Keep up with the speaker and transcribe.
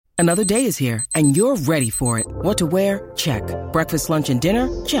Another day is here, and you're ready for it. What to wear? Check. Breakfast, lunch, and dinner?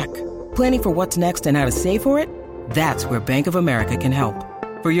 Check. Planning for what's next and how to save for it? That's where Bank of America can help.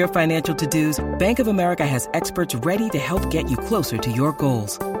 For your financial to-dos, Bank of America has experts ready to help get you closer to your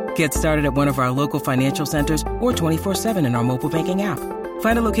goals. Get started at one of our local financial centers or 24/7 in our mobile banking app.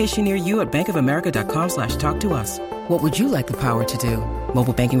 Find a location near you at bankofamerica.com/talktous. What would you like the power to do?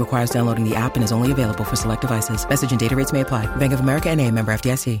 Mobile banking requires downloading the app and is only available for select devices. Message and data rates may apply. Bank of America N.A., member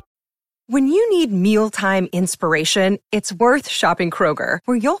FDIC. When you need mealtime inspiration, it's worth shopping Kroger,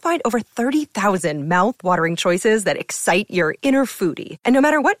 where you'll find over 30,000 mouth-watering choices that excite your inner foodie. And no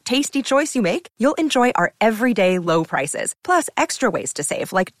matter what tasty choice you make, you'll enjoy our everyday low prices, plus extra ways to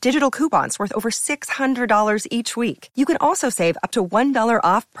save, like digital coupons worth over $600 each week. You can also save up to $1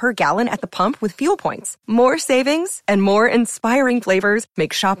 off per gallon at the pump with fuel points. More savings and more inspiring flavors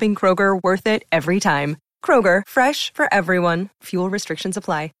make shopping Kroger worth it every time. Kroger, fresh for everyone. Fuel restrictions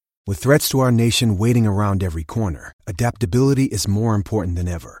apply. With threats to our nation waiting around every corner, adaptability is more important than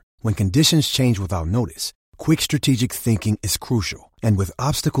ever. When conditions change without notice, quick strategic thinking is crucial. And with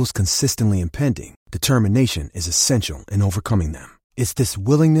obstacles consistently impending, determination is essential in overcoming them. It's this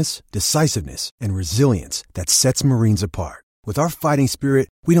willingness, decisiveness, and resilience that sets Marines apart. With our fighting spirit,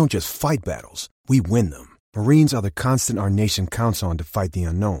 we don't just fight battles, we win them. Marines are the constant our nation counts on to fight the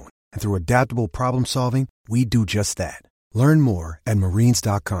unknown. And through adaptable problem solving, we do just that. Learn more at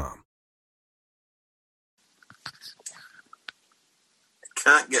marines.com.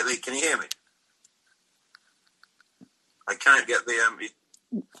 Can't get the. Can you hear me? I can't get the.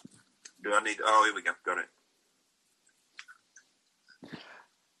 Do I need? Oh, here we go. Got it.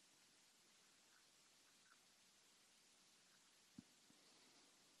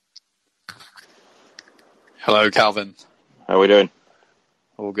 Hello, Calvin. How are we doing?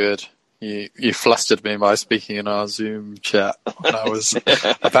 All good. You flustered me by speaking in our Zoom chat when I was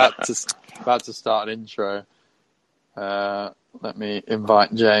about to start an intro. Let me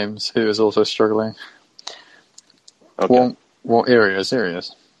invite James, who is also struggling. Okay. What area?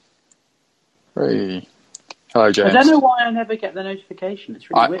 Serious? Hey. Hello, James. I don't know why I never get the notification. It's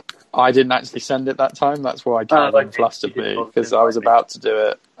really weird. I didn't actually send it that time. That's why Calvin flustered me, because I was about to do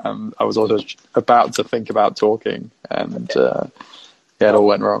it. I was also about to think about talking, and it all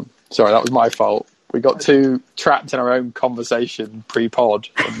went wrong. Sorry, that was my fault. We got too trapped in our own conversation pre-pod,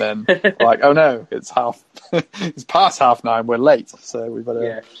 and then like, oh no, it's past 9:30. We're late, so we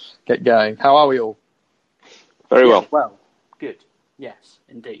better get going. How are we all? Very well. Well, good. Yes,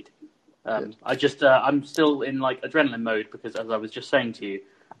 indeed. I'm still in like adrenaline mode because, as I was just saying to you,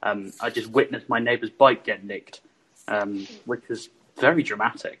 I just witnessed my neighbour's bike get nicked, which was very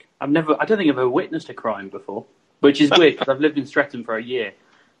dramatic. I don't think I've ever witnessed a crime before, which is weird because I've lived in Streatham for a year.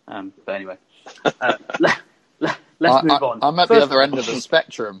 But anyway, let's move on. I'm at the other end of the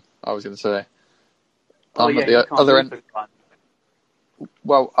spectrum, I was going to say. I'm at the other end.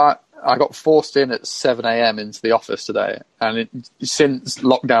 Well, I got forced in at 7 a.m. into the office today, and since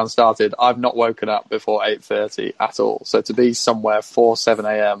lockdown started, I've not woken up before 8:30 at all. So to be somewhere for 7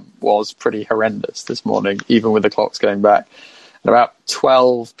 a.m. was pretty horrendous this morning, even with the clocks going back. And about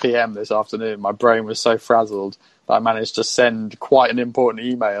 12 p.m. this afternoon, my brain was so frazzled that I managed to send quite an important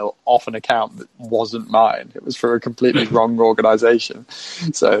email off an account that wasn't mine. It was for a completely wrong organisation.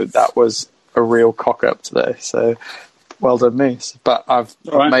 So that was a real cock-up today. So well done me. But I've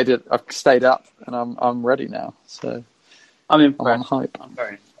made it. I've stayed up, and I'm ready now. So I'm impressed. I'm on hype. I'm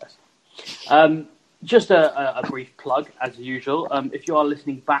very impressed. Just a brief plug, as usual. If you are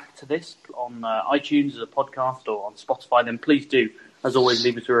listening back to this on iTunes as a podcast or on Spotify, then please do, as always,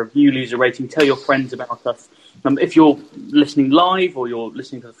 leave us a review, leave us a rating, tell your friends about us. If you're listening live or you're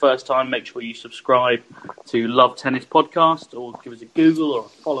listening for the first time, make sure you subscribe to Love Tennis Podcast or give us a Google or a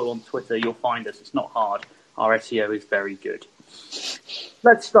follow on Twitter. You'll find us. It's not hard. Our SEO is very good.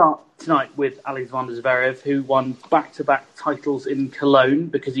 Let's start tonight with Alexander Zverev, who won back-to-back titles in Cologne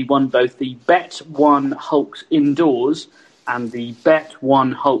because he won both the Bet1 Hulks Indoors and the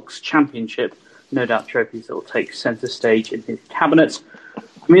Bet1 Hulks Championship. No doubt trophies that will take centre stage in his cabinet.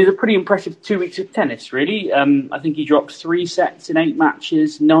 I mean, it's a pretty impressive 2 weeks of tennis, really. I think he dropped 3 sets in 8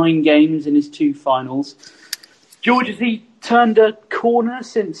 matches, 9 games in his 2 finals. George, has he turned a corner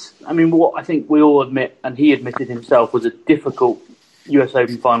since, what I think we all admit, and he admitted himself, was a difficult US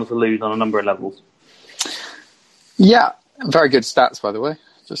Open final to lose on a number of levels? Yeah, very good stats, by the way.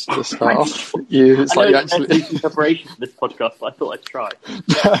 Just to start off, it's like you actually in preparation for this podcast, but I thought I'd try.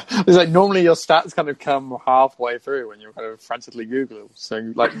 It's like normally your stats kind of come halfway through when you're kind of frantically Google.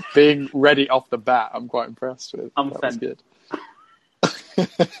 So, like being ready off the bat, I'm quite impressed with. I'm offended. Do you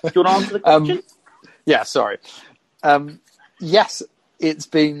want to answer the question? Yeah, sorry. Yes, it's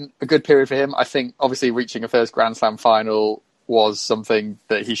been a good period for him. I think obviously reaching a first Grand Slam final was something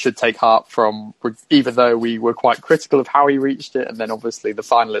that he should take heart from, even though we were quite critical of how he reached it. And then obviously the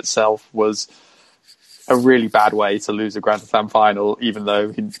final itself was a really bad way to lose a Grand Slam final, even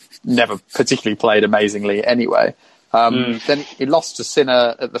though he never particularly played amazingly anyway. Then he lost to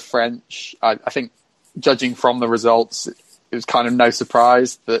Sinner at the French. I think, judging from the results, it was kind of no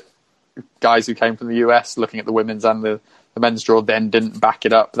surprise that guys who came from the US, looking at the women's and the men's draw, then didn't back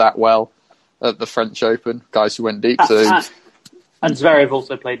it up that well at the French Open. Guys who went deep. And Zverev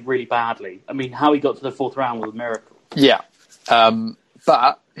also played really badly. I mean, how he got to the fourth round was a miracle. Yeah.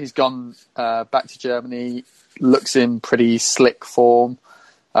 But he's gone back to Germany, looks in pretty slick form.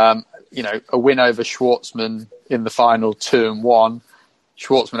 A win over Schwartzman in the final, 2-1.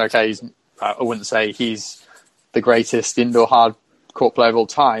 Schwartzman, okay, I wouldn't say he's the greatest indoor hard court player of all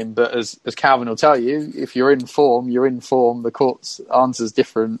time, but as Calvin will tell you, if you're in form, you're in form. The courts aren't as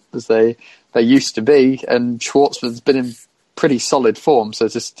different as they used to be, and Schwartzman's been in pretty solid form, so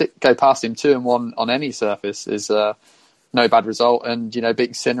to go past him 2-1 on any surface is no bad result. And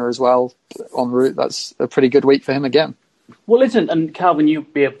beating Sinner as well en route, that's a pretty good week for him again. Well, and Calvin, you'll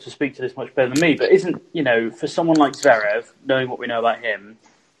be able to speak to this much better than me, but for someone like Zverev, knowing what we know about him,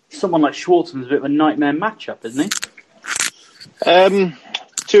 someone like Schwartzman's a bit of a nightmare matchup, isn't he?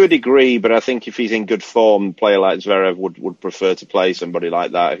 To a degree, but I think if he's in good form, a player like Zverev would prefer to play somebody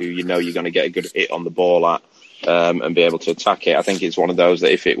like that who you're going to get a good hit on the ball at and be able to attack it. I think it's one of those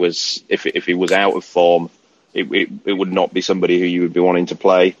that if he was out of form, it would not be somebody who you would be wanting to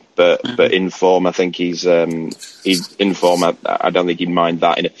play. But in form, I think he's in form. I don't think he'd mind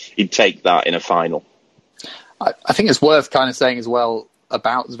that. He'd take that in a final. I think it's worth kind of saying as well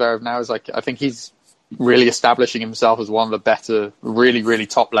about Zverev now is I think he's really establishing himself as one of the better, really, really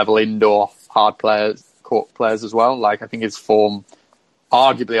top level indoor hard court players as well. I think his form,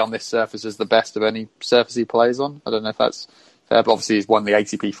 arguably on this surface, is the best of any surface he plays on. I don't know if that's fair, but obviously he's won the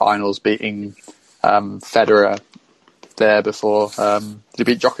ATP finals, beating Federer there before. Did he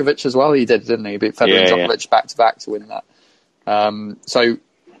beat Djokovic as well? He did, didn't he? He beat Federer and Djokovic back to back to win that. So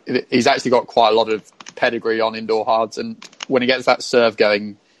he's actually got quite a lot of pedigree on indoor hards, and when he gets that serve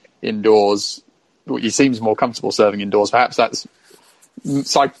going indoors, he seems more comfortable serving indoors. Perhaps that's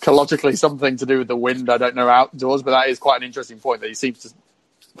psychologically something to do with the wind. I don't know outdoors, but that is quite an interesting point that he seems to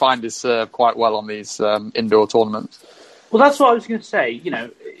find his serve quite well on these indoor tournaments. Well, that's what I was going to say.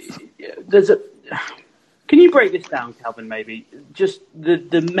 Can you break this down, Calvin, maybe? Just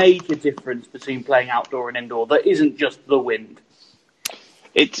the major difference between playing outdoor and indoor that isn't just the wind.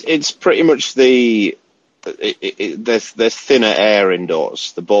 It's pretty much there's thinner air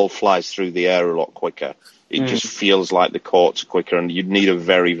indoors. The ball flies through the air a lot quicker. It just feels like the courts are quicker, and you'd need a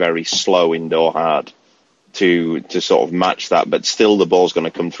very, very slow indoor hard to sort of match that. But still, the ball's going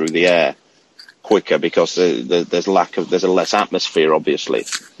to come through the air quicker because there's a less atmosphere, obviously,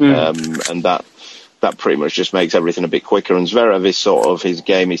 and that pretty much just makes everything a bit quicker. And Zverev is his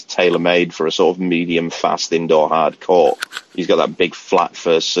game is tailor-made for a sort of medium fast indoor hard court. He's got that big flat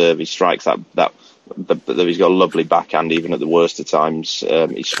first serve. He strikes that he's got a lovely backhand even at the worst of times.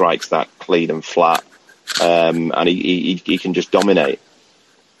 He strikes that clean and flat, and he can just dominate.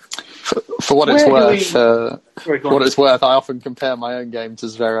 For what it's worth, I often compare my own game to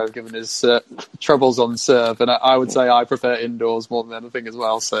Zverev, given his troubles on serve, and I would say I prefer indoors more than anything as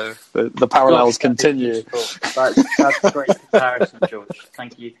well. So the parallels continue. That's a great comparison, George.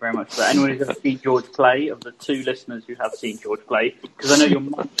 Thank you very much for that. Anyone who's ever seen George play, of the two listeners who have seen George play, because I know your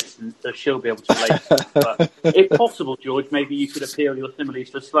mum listens, so she'll be able to relate to it. But if possible, George, maybe you could appeal your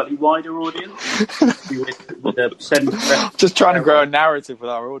similes to a slightly wider audience. Just trying to grow a narrative with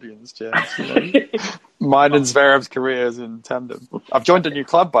our audience. Mine and Zverev's careers in tandem. I've joined a new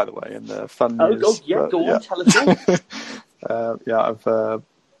club, by the way, in the fun news. Go on, tell us all. I've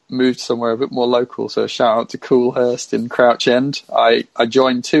moved somewhere a bit more local, so shout out to Coolhurst in Crouch End. I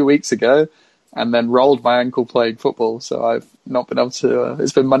joined 2 weeks ago and then rolled my ankle playing football, so I've not been able to...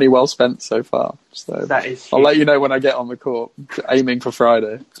 it's been money well spent so far. So that is huge. I'll let you know when I get on the court, aiming for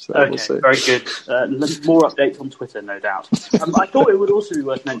Friday. So okay, we'll see. Very good. More updates on Twitter, no doubt. I thought it would also be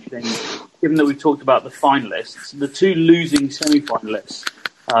worth mentioning, given that we've talked about the finalists, the two losing semi-finalists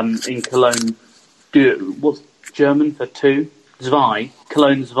in Cologne, what's German for two?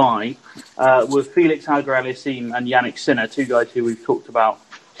 Cologne Zwei, were Felix Auger-Aliassime and Yannick Sinner, two guys who we've talked about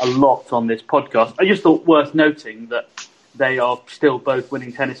a lot on this podcast. I just thought worth noting that they are still both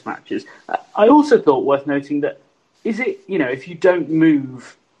winning tennis matches. I also thought worth noting that, is it, if you don't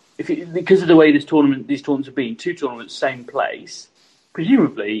move, because of the way these tournaments have been, two tournaments, same place,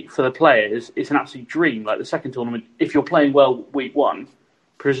 presumably for the players, it's an absolute dream. Like the second tournament, if you're playing well week one,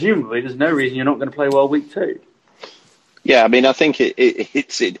 presumably there's no reason you're not going to play well week two. Yeah, I mean, I think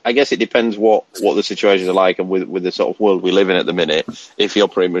I guess it depends what the situations are like, and with the sort of world we live in at the minute. If you're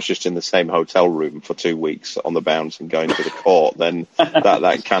pretty much just in the same hotel room for 2 weeks on the bounce and going to the court, then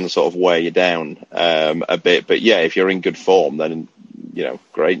that can sort of wear you down a bit. But yeah, if you're in good form, then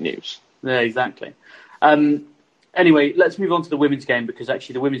great news. Yeah, exactly. Anyway, let's move on to the women's game, because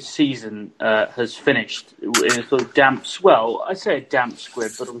actually the women's season has finished in a sort of damp, well, I say a damp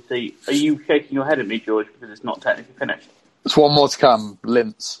squib, but obviously, are you shaking your head at me, George, because it's not technically finished? There's one more to come,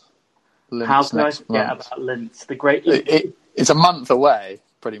 Linz. How can I forget about Linz? The great... It's a month away,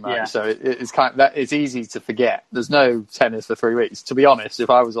 pretty much, yeah. So it's it's easy to forget. There's no tennis for 3 weeks. To be honest, if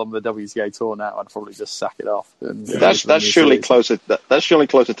I was on the WTA tour now, I'd probably just sack it off. That's surely closer. That's surely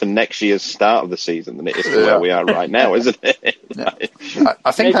closer to next year's start of the season than it is to where we are right now, isn't it? Yeah.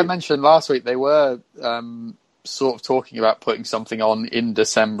 I think I mentioned last week they were sort of talking about putting something on in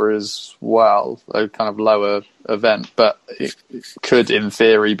December as well, a kind of lower event, but it could, in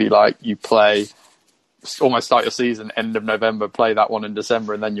theory, be like you play. Almost start your season end of November, play that one in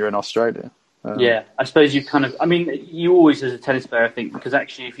December, and then you're in Australia. Yeah, I suppose you kind of... I mean, you always, as a tennis player, I think, because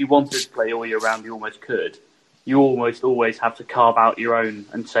actually if you wanted to play all year round, you almost could. You almost always have to carve out your own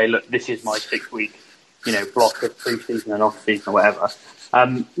and say, look, this is my 6-week, block of pre-season and off-season or whatever.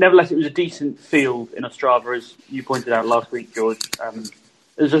 Nevertheless, it was a decent field in Ostrava, as you pointed out last week, George.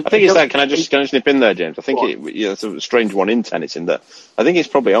 I think it's that. Can I just snip in there, James? I think it's a strange one in tennis in that I think it's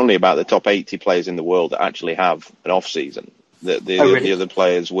probably only about the top 80 players in the world that actually have an off season. The other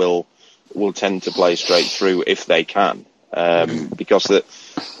players will tend to play straight through if they can, because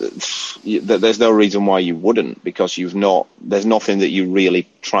there's no reason why you wouldn't, because there's nothing that you really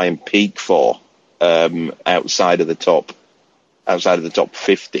try and peak for outside of the top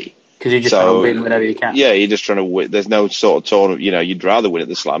 50. Because you're just trying to win whenever you can. Yeah, you're just trying to win. There's no sort of tournament. You'd rather win at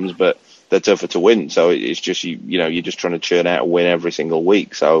the slams, but they're tougher to win. So it's just you're just trying to churn out a win every single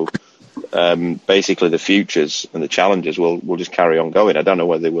week. So basically, the futures and the challenges will just carry on going. I don't know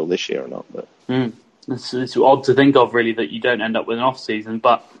whether they will this year or not. But it's odd to think of, really, that you don't end up with an off season.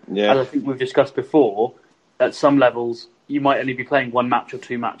 But as I think we've discussed before, at some levels you might only be playing one match or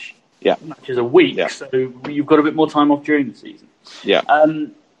two matches a week. Yeah. So you've got a bit more time off during the season. Yeah.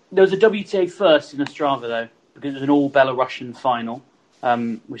 There was a WTA first in Ostrava, though, because it was an all-Belarusian final,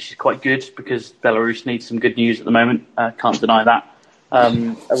 which is quite good because Belarus needs some good news at the moment. Can't deny that.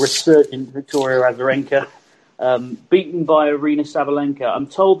 A resurgent Victoria Azarenka, beaten by Arina Sabalenka. I'm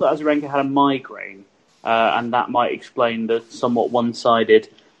told that Azarenka had a migraine, and that might explain the somewhat one-sided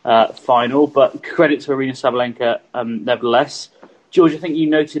final, but credit to Arina Sabalenka nevertheless. George, I think you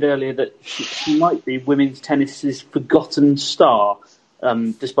noted earlier that she might be women's tennis's forgotten star,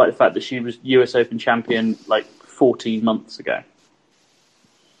 despite the fact that she was US Open champion like 14 months ago.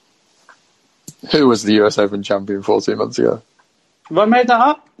 Who was the US Open champion 14 months ago? Have I made that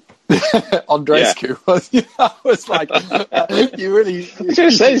up? Andreescu. Yeah. I was like, you really... I was going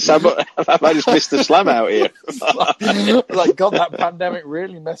to say, Sam, have I just missed the slam out here? like, God, that pandemic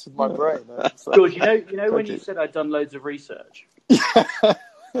really messed with my brain. George, you know when you said I'd done loads of research?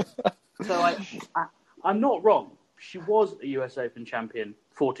 So I'm not wrong. She was a US Open champion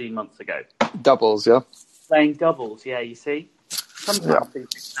 14 months ago. Doubles, yeah? Playing doubles, yeah, you see? Sometimes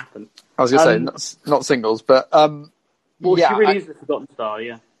things happen. I was going to say, not singles, but... well, she really is the forgotten star,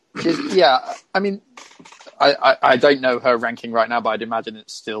 yeah. Yeah, I mean, I don't know her ranking right now, but I'd imagine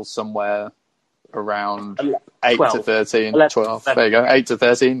it's still somewhere around 8 to 13, 12. There you go, 8 to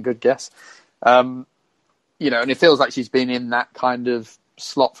 13, good guess. And it feels like she's been in that kind of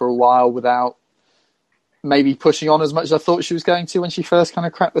slot for a while without maybe pushing on as much as I thought she was going to when she first kind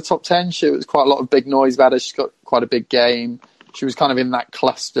of cracked the top 10. She was quite a lot of big noise about her. She's got quite a big game. She was kind of in that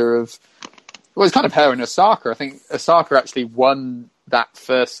cluster of... Well, it's kind of her and Osaka. I think Osaka actually won that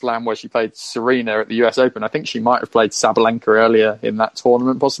first slam where she played Serena at the US Open. I think she might have played Sabalenka earlier in that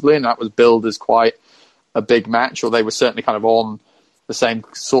tournament, possibly, and that was billed as quite a big match, or they were certainly kind of on the same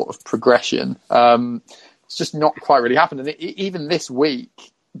sort of progression. It's just not quite really happened. And even this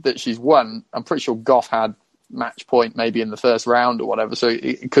week that she's won, I'm pretty sure Goff had match point maybe in the first round or whatever, so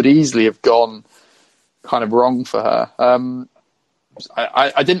it could easily have gone kind of wrong for her.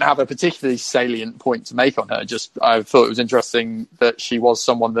 I didn't have a particularly salient point to make on her. Just I thought it was interesting that she was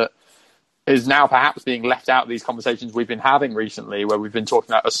someone that is now perhaps being left out of these conversations we've been having recently, where we've been talking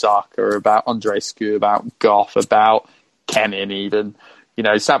about Osaka, about Andreescu, about Goff, about Kenin even.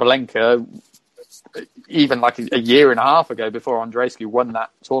 Sabalenka, even like a year and a half ago before Andreescu won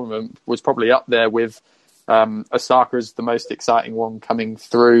that tournament, was probably up there with Osaka is the most exciting one coming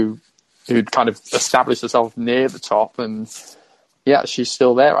through, who'd kind of established herself near the top, and yeah, she's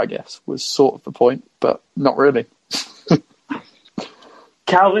still there, I guess, was sort of the point, but not really.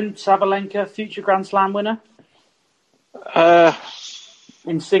 Calvin, Sabalenka, future Grand Slam winner?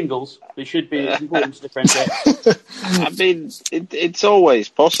 In singles, it should be important to differentiate. I mean, it's always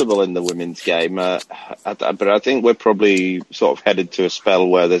possible in the women's game, but I think we're probably sort of headed to a spell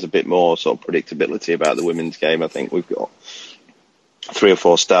where there's a bit more sort of predictability about the women's game. I think we've got 3 or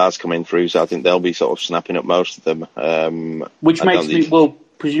 4 stars coming through, so I think they'll be sort of snapping up most of them. Which makes me, well,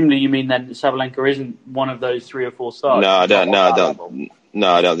 presumably you mean then Sabalenka isn't one of those 3 or 4 stars? No, I don't.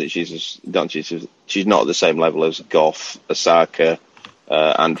 No, I don't think she's not at the same level as Goff, Osaka,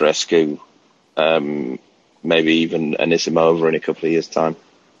 Andreescu, maybe even Anisimova in a couple of years' time.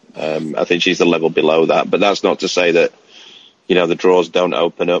 I think she's the level below that, but that's not to say that the draws don't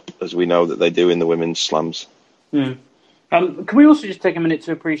open up, as we know that they do in the women's slams. Can we also just take a minute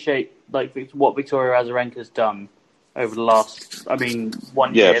to appreciate what Victoria Azarenka's done over the last,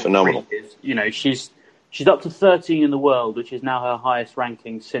 1 year? Yeah, phenomenal. 3 years. She's up to 13 in the world, which is now her highest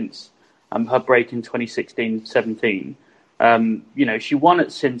ranking since her break in 2016-17. She won at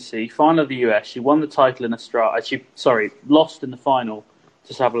Cincy, final of the US. She won the title in Australia. Lost in the final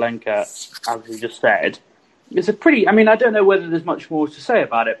to Sabalenka, as we just said. It's a pretty... I don't know whether there's much more to say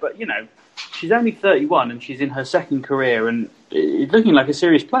about it, but, she's only 31 and she's in her second career and it's looking like a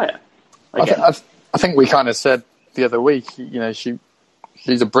serious player. I think we kind of said the other week,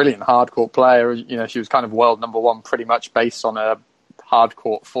 she's a brilliant hardcourt player. She was kind of world number one pretty much based on her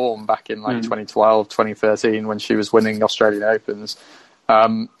hardcourt form back in 2012, 2013 when she was winning Australian Opens.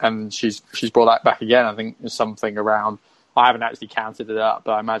 And she's brought that back again. I think there's something around, I haven't actually counted it up,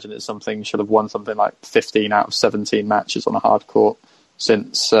 but I imagine it's something, should have won something like 15 out of 17 matches on a hardcourt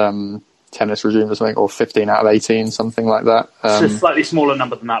since tennis resumed or something, or 15 out of 18, something like that. It's a slightly smaller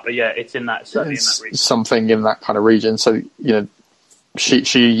number than that, but yeah, it's in that, certainly in that region. Something in that kind of region. So,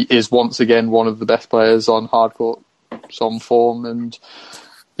 she is once again one of the best players on hardcourt, on form, and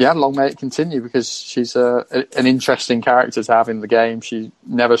yeah, long may it continue, because she's an interesting character to have in the game. She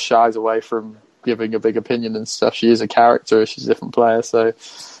never shies away from giving a big opinion and stuff. She is a character, she's a different player, so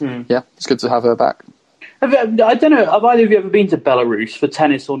yeah, it's good to have her back. I don't know, have either of you ever been to Belarus for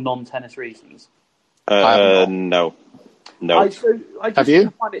tennis or non-tennis reasons? No. I just have you?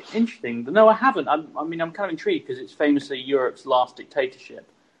 find it interesting. No, I haven't. I'm kind of intrigued because it's famously Europe's last dictatorship.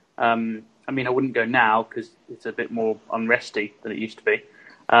 I wouldn't go now because it's a bit more unresty than it used to be.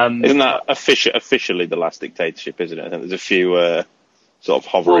 Isn't that officially the last dictatorship, isn't it? I think there's a few sort of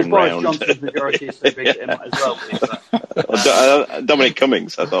hovering around. Boris Johnson's majority is so big that it might as well be. Dominic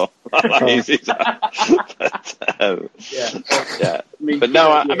Cummings, I thought.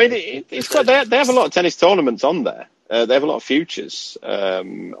 It's got, they have a lot of tennis tournaments on there. They have a lot of futures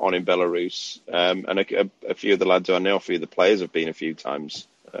on in Belarus, and a few of the lads who I know, a few of the players have been a few times.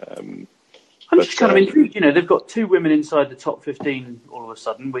 I'm just kind of intrigued. They've got 2 women inside the top 15 all of a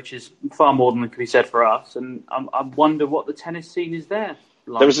sudden, which is far more than can be said for us. And I wonder what the tennis scene is there.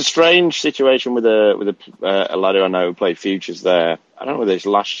 There was a strange situation with a lad who I know who played futures there. I don't know whether it's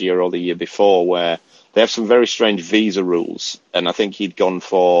last year or the year before, where they have some very strange visa rules, and I think he'd gone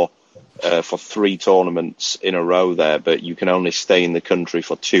for 3 tournaments in a row there, but you can only stay in the country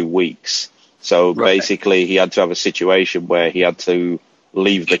for 2 weeks. So basically, he had to have a situation where he had to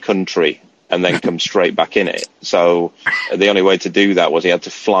leave the country and then come straight back in it. So the only way to do that was he had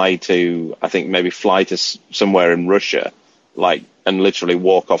to fly to somewhere in Russia, and literally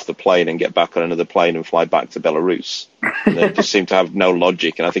walk off the plane and get back on another plane and fly back to Belarus. And it just seemed to have no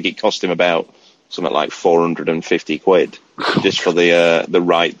logic, and I think it cost him about something like 450 quid just for the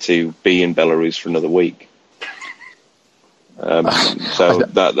right to be in Belarus for another week. So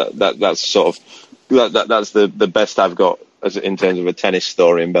that's sort of that's the best I've got in terms of a tennis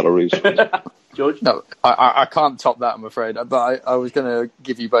story in Belarus. George? No, I can't top that, I'm afraid. But I was going to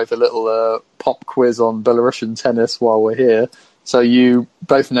give you both a little pop quiz on Belarusian tennis while we're here. So you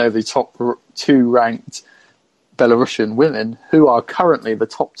both know the top 2 ranked Belarusian women. Who are currently the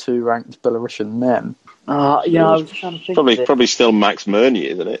top 2 ranked Belarusian men? I was trying to think. Probably still Max Murnier,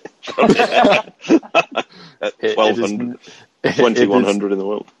 isn't it? At 2100 in the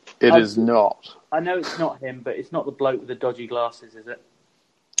world. It is not. I know it's not him, but it's not the bloke with the dodgy glasses, is it?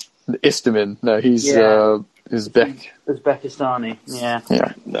 Istomin. No, he's Uzbekistani. Yeah.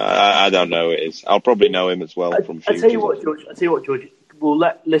 No, I don't know who it is. I'll probably know him as well from futures. I tell you what, George. We'll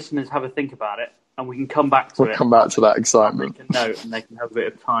let listeners have a think about it, and we can come back to it. We'll come back to that excitement. They can note, and they can have a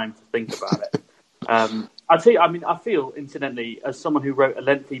bit of time to think about it. I'd say, I feel, incidentally, as someone who wrote a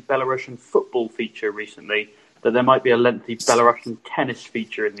lengthy Belarusian football feature recently, that there might be a lengthy Belarusian tennis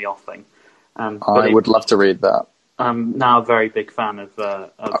feature in the offing. I would love to read that. I'm now a very big fan of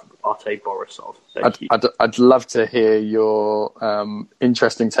Arte Borisov. I'd love to hear your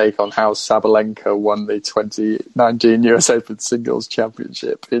interesting take on how Sabalenka won the 2019 US Open Singles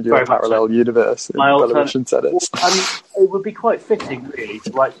Championship in your parallel universe in Belarusian tennis. It would be quite fitting, really,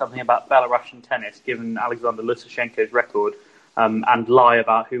 to write something about Belarusian tennis, given Alexander Lukashenko's record, and lie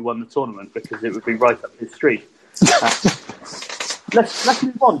about who won the tournament, because it would be right up his street. Let's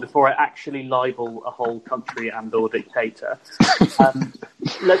move on before I actually libel a whole country and or dictator.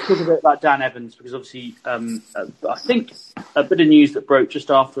 Let's talk a bit about Dan Evans, because obviously I think a bit of news that broke just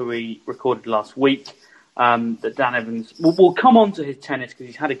after we recorded last week, that Dan Evans, we'll come on to his tennis because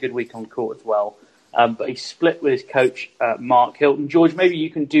he's had a good week on court as well, but he split with his coach, Mark Hilton. George, maybe you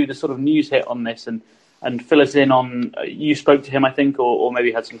can do the sort of news hit on this and fill us in on, you spoke to him, I think, or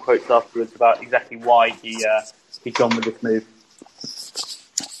maybe had some quotes afterwards about exactly why he's gone with this move.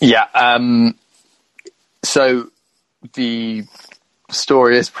 Yeah, so the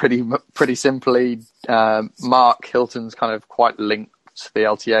story is pretty simply, Mark Hilton's kind of quite linked to the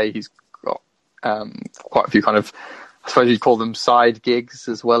LTA. He's got quite a few kind of, I suppose you'd call them side gigs,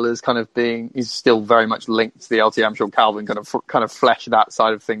 as well as kind of he's still very much linked to the LTA. I'm sure Calvin kind of flesh that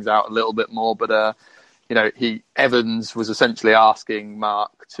side of things out a little bit more, but Evans was essentially asking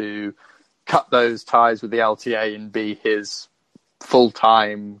Mark to cut those ties with the LTA and be his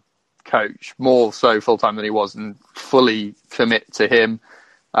full-time coach, more so full-time than he was, and fully commit to him.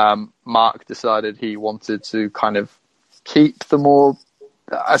 Mark decided he wanted to kind of keep the more,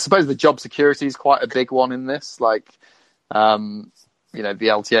 I suppose the job security is quite a big one in this. Like, the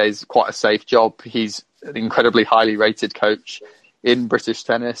LTA is quite a safe job. He's an incredibly highly rated coach in British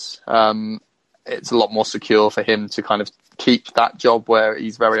tennis. It's a lot more secure for him to kind of keep that job where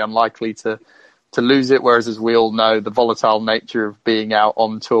he's very unlikely to lose it, whereas as we all know, the volatile nature of being out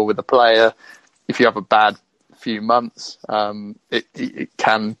on tour with a player, if you have a bad few months, it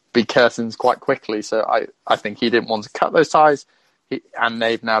can be curtains quite quickly. So I think he didn't want to cut those ties, and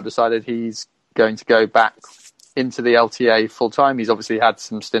they've now decided he's going to go back into the LTA full-time. He's obviously had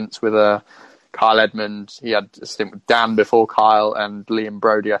some stints with Kyle Edmund. He had a stint with Dan before Kyle, and Liam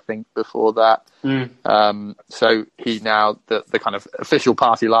Brody, I think, before that. So he now, the kind of official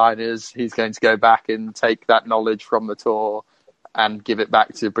party line is he's going to go back and take that knowledge from the tour and give it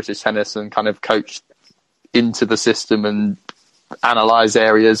back to British tennis and kind of coach into the system and analyse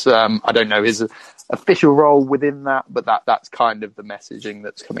areas. I don't know his official role within that, but that's kind of the messaging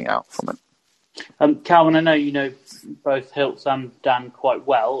that's coming out from it. Calvin, I know you know both Hiltz and Dan quite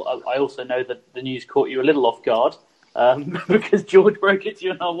well. I also know that the news caught you a little off guard because George broke it to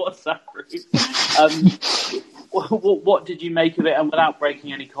you on our WhatsApp group. What did you make of it? And without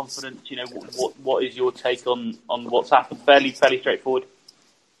breaking any confidence, what is your take on what's happened? Fairly straightforward.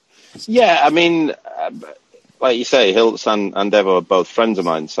 Yeah, I mean, like you say, Hiltz and Devo are both friends of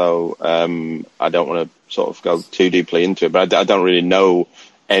mine, so I don't want to sort of go too deeply into it, but I don't really know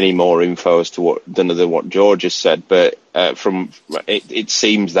any more info as to what George has said, but from it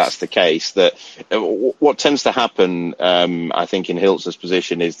seems that's the case. That what tends to happen, I think, in Hiltz's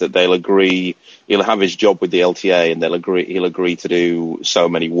position is that they'll agree. He'll have his job with the LTA, and he'll agree to do so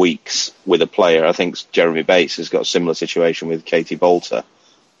many weeks with a player. I think Jeremy Bates has got a similar situation with Katie Bolter,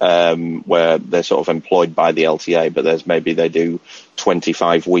 where they're sort of employed by the LTA, but they do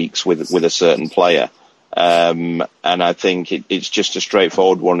 25 weeks with a certain player. And I think it's just a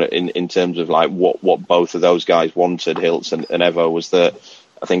straightforward one in terms of like what both of those guys wanted, Hiltz and Evo, was that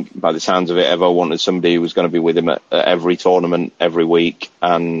I think by the sounds of it, Evo wanted somebody who was going to be with him at every tournament, every week,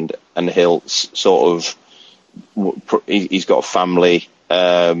 and Hiltz sort of, he's got a family.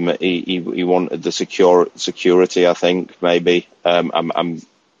 He wanted the security, I think, maybe. I'm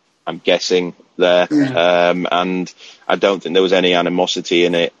guessing there. And I don't think there was any animosity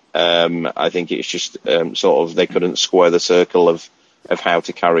in it. I think it's just sort of they couldn't square the circle of how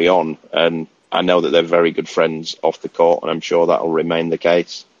to carry on. And I know that they're very good friends off the court, and I'm sure that will remain the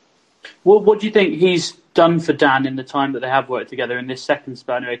case. Well, what do you think he's done for Dan in the time that they have worked together in this second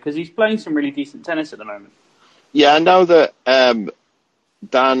spell? Because he's playing some really decent tennis at the moment. Yeah, I know that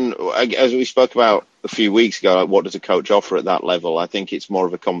Dan, as we spoke about a few weeks ago, like, what does a coach offer at that level? I think it's more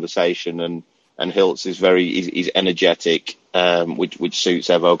of a conversation, and Hiltz is he's energetic, which suits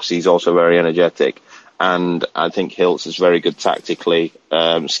Evo because he's also very energetic. And I think Hiltz is very good tactically,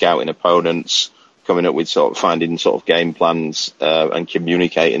 scouting opponents, coming up with finding game plans, and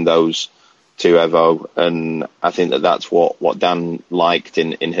communicating those Evo, and I think that's what Dan liked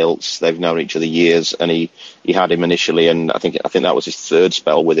in Hiltz. They've known each other years, and he had him initially, and I think that was his third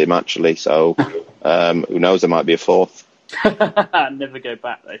spell with him actually. So who knows? There might be a fourth. Never go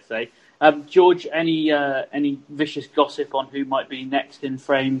back, they say. George, any vicious gossip on who might be next in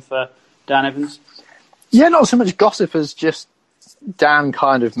frame for Dan Evans? Yeah, not so much gossip as just Dan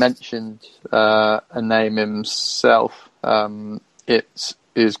kind of mentioned a name himself. It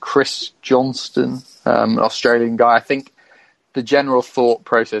is Chris Johnston, an Australian guy. I think the general thought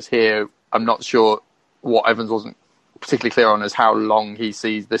process here, I'm not sure what Evans wasn't particularly clear on is how long he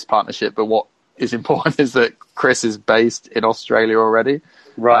sees this partnership, but what is important is that Chris is based in Australia already.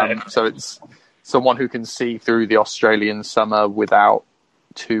 Right. So it's someone who can see through the Australian summer without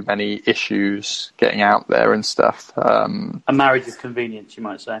too many issues getting out there and stuff. A marriage of convenience, you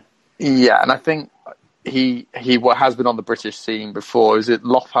might say. Yeah, and I think he has been on the British scene before. Is it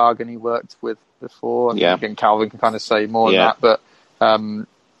Lochhagen he worked with before? Yeah. And Calvin can kind of say more on that. But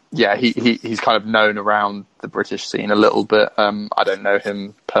he's kind of known around the British scene a little bit. I don't know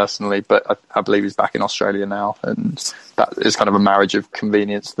him personally, but I believe he's back in Australia now. And that is kind of a marriage of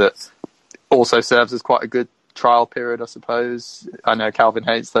convenience that also serves as quite a good trial period, I suppose. I know Calvin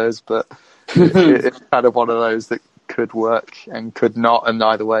hates those, but it's kind of one of those that could work and could not, and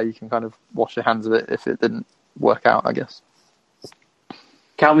either way you can kind of wash your hands of it if it didn't work out, I guess.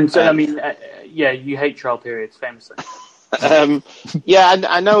 Calvin, so you hate trial periods famously.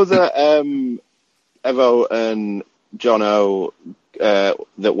 I know that Evo and Jono,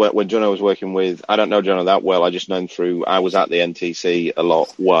 that when Jono was working with, I don't know Jono that well, I just know him through, I was at the NTC a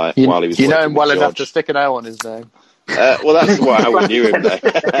lot while he was working. You know him well George. enough to stick an O on his name. Well, that's why I knew him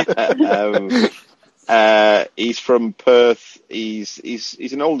there. He's from Perth.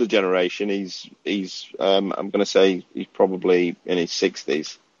 He's an older generation. He's I'm going to say he's probably in his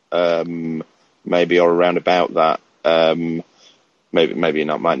 60s, maybe, or around about that. Maybe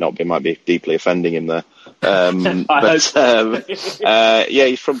not. Might be deeply offending him there.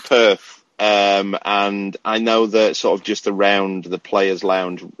 He's from Perth. And I know that sort of just around the Players'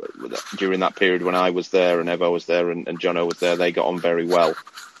 Lounge during that period when I was there and Evo was there and Jono was there, they got on very well.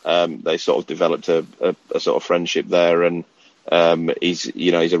 They sort of developed a sort of friendship there, and he's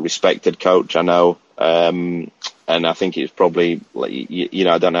a respected coach, I know, and I think it's probably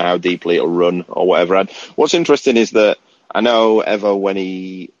I don't know how deeply it'll run or whatever. What's interesting is that I know Evo when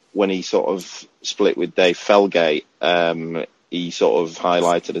he sort of split with Dave Felgate, he sort of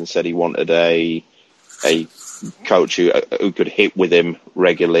highlighted and said he wanted a coach who could hit with him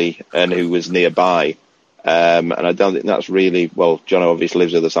regularly and who was nearby. And I don't think that's really, Jono obviously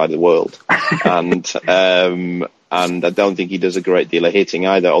lives the other side of the world. And I don't think he does a great deal of hitting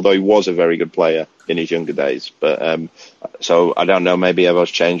either, although he was a very good player in his younger days. But so I don't know, maybe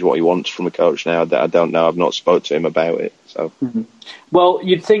Evo's changed what he wants from a coach now. I don't know. I've not spoke to him about it. So, Well,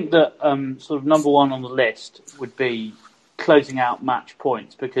 you'd think that sort of number one on the list would be closing out match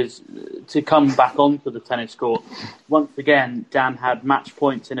points, because to come back onto the tennis court, once again, Dan had match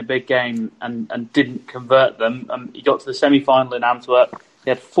points in a big game and didn't convert them. He got to the semi-final in Antwerp. He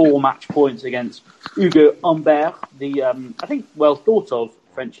had 4 match points against Hugo Humbert, the I think well thought of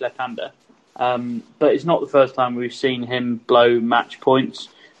French left-hander. But it's not the first time we've seen him blow match points.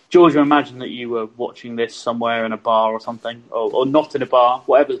 George, I imagine that you were watching this somewhere in a bar or something, or not in a bar,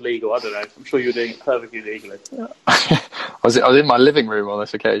 whatever's legal, I don't know. I'm sure you were doing it perfectly legally. I was in my living room on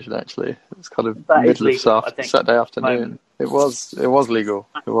this occasion, actually. It was kind of middle of Saturday afternoon. It was legal.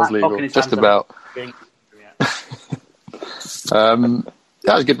 It was legal, just about. That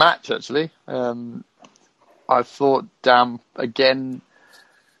was a good match, actually. I thought Dan, again,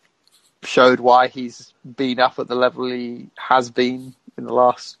 showed why he's been up at the level he has been in the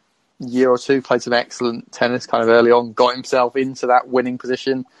last year or two. Played some excellent tennis kind of early on, got himself into that winning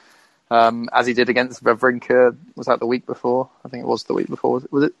position, as he did against Wawrinka. Was that the week before? I think it was the week before.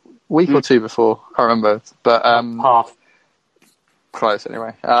 Was it a week or two before? I can't remember. But half. Close,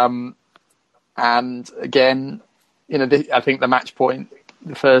 anyway. And again, I think the match point,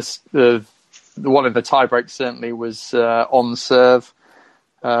 the one of the tie breaks certainly was on serve.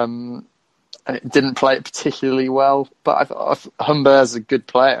 And it didn't play it particularly well, but I thought Humbert's a good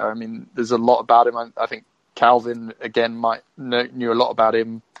player. I mean, there's a lot about him. I think Calvin, again, knew a lot about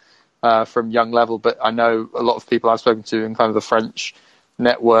him from young level, but I know a lot of people I've spoken to in kind of the French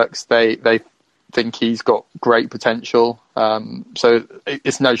networks, they think he's got great potential. So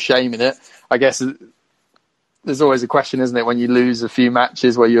it's no shame in it. I guess there's always a question, isn't it, when you lose a few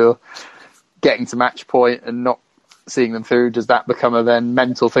matches where you're getting to match point and not seeing them through, does that become a then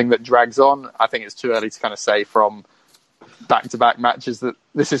mental thing that drags on? I think it's too early to kind of say from back-to-back matches that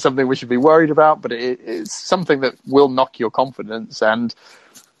this is something we should be worried about, but it's something that will knock your confidence and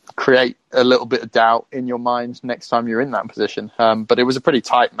create a little bit of doubt in your mind next time you're in that position. But it was a pretty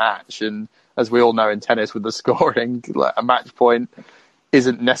tight match, and as we all know in tennis with the scoring, like, a match point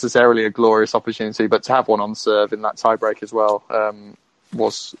isn't necessarily a glorious opportunity, but to have one on serve in that tiebreak as well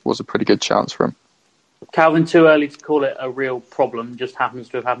was a pretty good chance for him. Calvin, too early to call it a real problem, just happens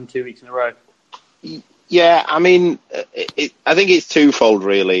to have happened 2 weeks in a row. Yeah, I mean, I think it's twofold,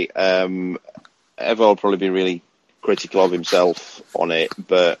 really. Evo will probably be really critical of himself on it,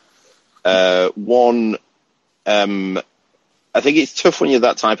 but one, I think it's tough when you're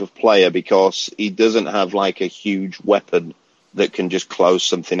that type of player because he doesn't have like a huge weapon that can just close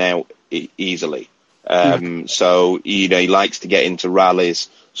something out easily. So, he likes to get into rallies,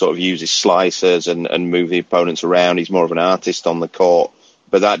 sort of use his slicers and move the opponents around. He's more of an artist on the court,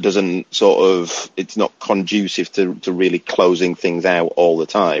 but that doesn't it's not conducive to really closing things out all the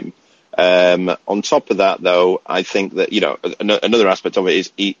time. On top of that, though, I think that, another aspect of it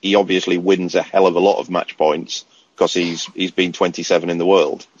is he obviously wins a hell of a lot of match points because he's been 27 in the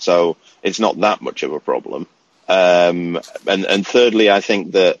world. So it's not that much of a problem. And thirdly, I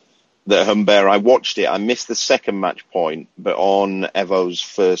think that Humbert, I watched it, I missed the second match point, but on Evo's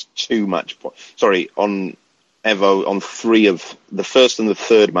first 2 match points, on Evo, on 3 of the first and the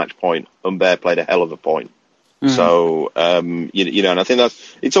third match point, Humbert played a hell of a point. So, and I think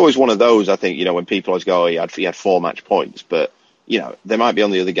it's always one of those, I think, when people always go, he had 4 match points, but, they might be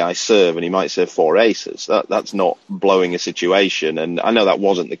on the other guy's serve and he might serve 4 aces. That's not blowing a situation. And I know that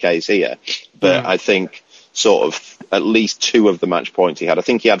wasn't the case here, but I think sort of at least 2 of the match points he had, I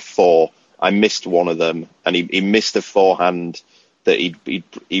think he had 4. I missed one of them, and he missed a forehand that he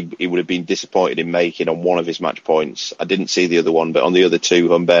would have been disappointed in making on one of his match points. I didn't see the other one, but on the other 2,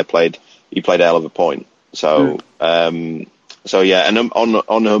 Humbert played a hell of a point. So, yeah, and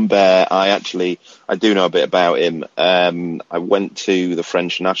on Humbert, I do know a bit about him. I went to the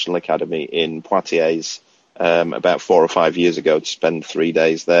French National Academy in Poitiers about 4 or 5 years ago to spend 3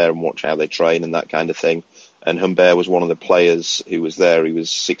 days there and watch how they train and that kind of thing. And Humbert was one of the players who was there. He was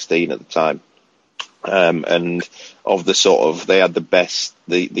 16 at the time. And of the they had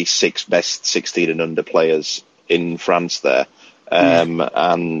the 6 best 16 and under players in France there.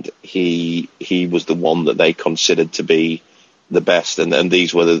 And he was the one that they considered to be the best. And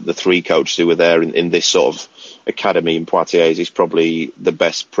these were the 3 coaches who were there in this sort of academy in Poitiers. He's probably the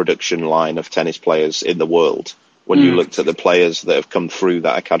best production line of tennis players in the world when you looked at the players that have come through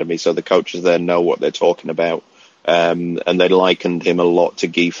that academy. So the coaches there know what they're talking about. And they likened him a lot to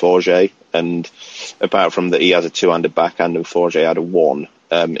Guy Forget. And apart from that he has a 2-handed backhand and Forget had a 1,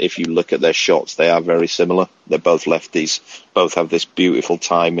 if you look at their shots, they are very similar. They're both lefties, both have this beautiful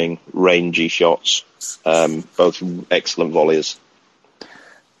timing, rangy shots, both excellent volleys.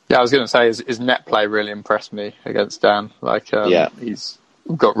 Yeah, I was going to say his net play really impressed me against Dan. He's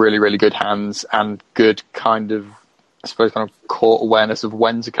got really, really good hands and good kind of court awareness of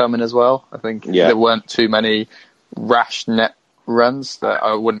when to come in as well. I think there weren't too many rash net runs. That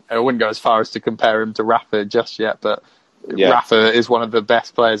I wouldn't go as far as to compare him to Rafa just yet, but Rafa is one of the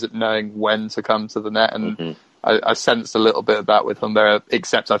best players at knowing when to come to the net, and I sensed a little bit of that with Humbert,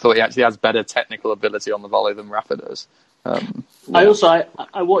 except I thought he actually has better technical ability on the volley than Rafa does.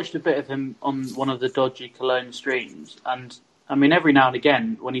 I watched a bit of him on one of the dodgy Cologne streams, and I mean every now and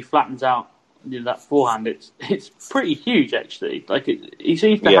again when he flattens out that forehand, it's pretty huge actually. He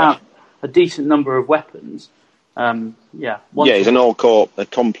seems to have a decent number of weapons. He's a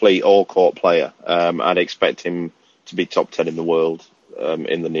complete all-court player. I'd expect him to be top 10 in the world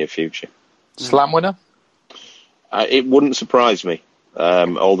in the near future. Slam winner? It wouldn't surprise me,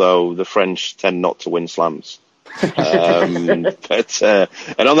 although the French tend not to win slams. And on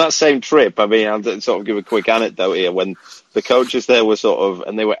that same trip, I mean, I'll sort of give a quick anecdote here. When the coaches there were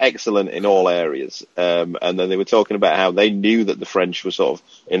and they were excellent in all areas, and then they were talking about how they knew that the French were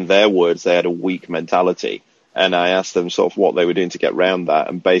in their words, they had a weak mentality. And I asked them what they were doing to get round that,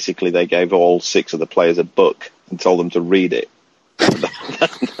 and basically they gave all 6 of the players a book and told them to read it.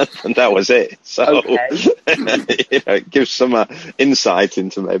 And that was it. So it gives some insight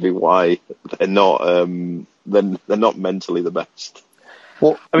into maybe why they're not mentally the best.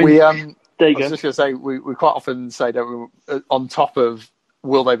 Well, there you go. I was just going to say we quite often say, don't we, on top of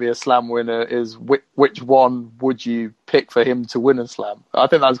will they be a slam winner, is which one would you pick for him to win a slam? I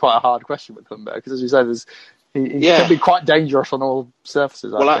think that's quite a hard question with Humbert because, as you say, he can be quite dangerous on all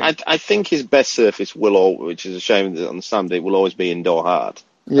surfaces. I think his best surface which is a shame that on the sand, it will always be indoor hard.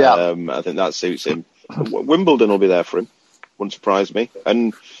 Yeah, I think that suits him. Wimbledon will be there for him. Wouldn't surprise me.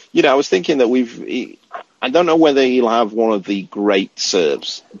 And I was thinking that I don't know whether he'll have one of the great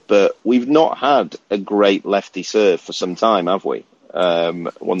serves, but we've not had a great lefty serve for some time, have we?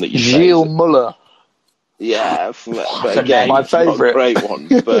 One that you Gilles Muller. Yeah, but again, my favourite. Great one,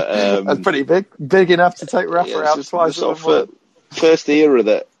 but that's pretty big enough to take Rafa out twice. First era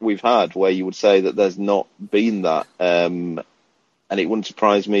that we've had where you would say that there's not been that, and it wouldn't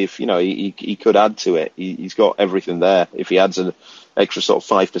surprise me if he could add to it. He's got everything there. If he adds an extra sort of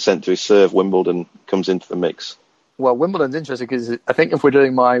 5% to his serve, Wimbledon comes into the mix. Well, Wimbledon's interesting because I think if we're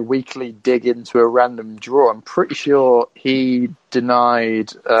doing my weekly dig into a random draw, I'm pretty sure he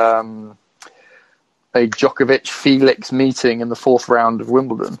denied a Djokovic-Felix meeting in the 4th round of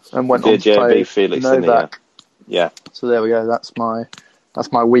Wimbledon and went on to play Felix, Novak. Yeah. So there we go. That's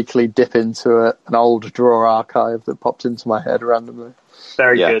my weekly dip into an old draw archive that popped into my head randomly.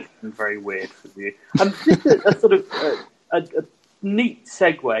 Very good and very weird for you. Just a sort of a neat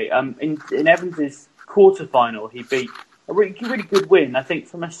segue. In Evans' quarterfinal, he beat a really good win, I think,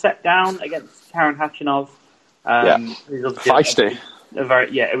 from a set down against Karen Khachanov. Feisty.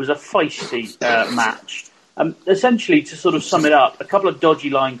 It was a feisty match. Essentially, to sort of sum it up, a couple of dodgy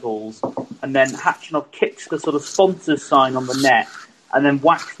line calls, and then Khachanov kicks the sort of sponsors sign on the net, and then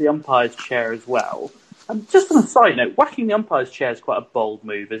whacks the umpire's chair as well. Just on a side note, whacking the umpire's chair is quite a bold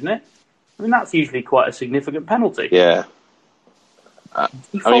move, isn't it? I mean, that's usually quite a significant penalty. Yeah.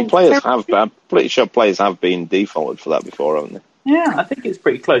 I'm pretty sure players have been defaulted for that before, haven't they? Yeah, I think it's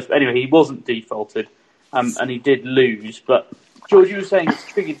pretty close. But anyway, he wasn't defaulted, and he did lose, but George, you were saying it's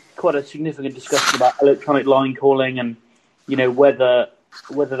triggered quite a significant discussion about electronic line calling and, whether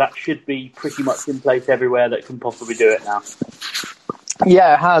that should be pretty much in place everywhere that can possibly do it now.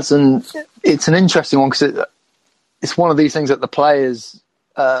 Yeah, it has, and it's an interesting one because it's one of these things that the players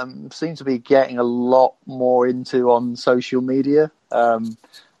seem to be getting a lot more into on social media. I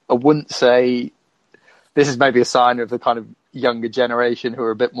wouldn't say this is maybe a sign of the kind of younger generation who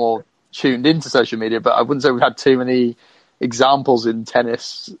are a bit more tuned into social media, but I wouldn't say we've had too many examples in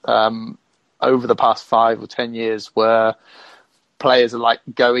tennis over the past 5 or 10 years where players are like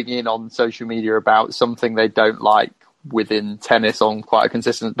going in on social media about something they don't like within tennis on quite a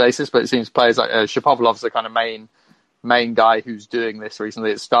consistent basis. But it seems players like Shapovalov's the kind of main guy who's doing this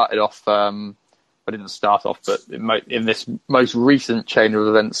recently. It started off, didn't start off, but in this most recent chain of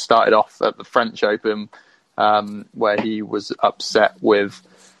events, started off at the French Open, where he was upset with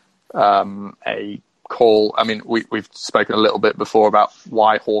a call. I mean, we've spoken a little bit before about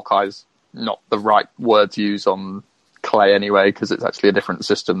why Hawkeye's not the right word to use on clay anyway, because it's actually a different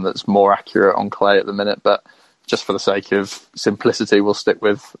system that's more accurate on clay at the minute. But just for the sake of simplicity, we'll stick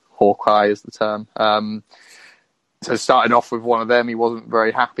with Hawkeye as the term. So starting off with one of them he wasn't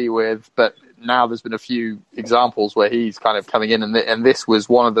very happy with, but now there's been a few examples where he's kind of coming in, and this was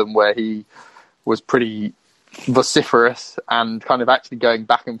one of them where he was pretty vociferous and kind of actually going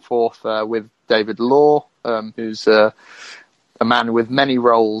back and forth with David Law, who's a man with many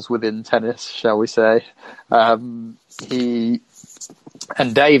roles within tennis, shall we say. He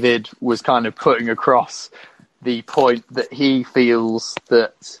and David was kind of putting across the point that he feels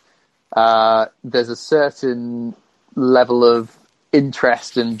that there's a certain level of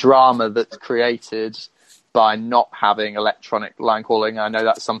interest and drama that's created by not having electronic line calling. I know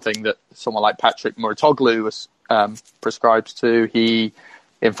that's something that someone like Patrick Muratoglu was prescribed to. He,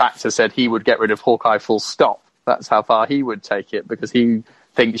 in fact, has said he would get rid of Hawkeye full stop. That's how far he would take it, because he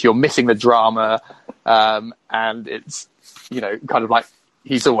thinks you're missing the drama, and it's, kind of like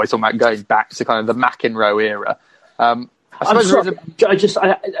he's always talking about going back to kind of the McEnroe era.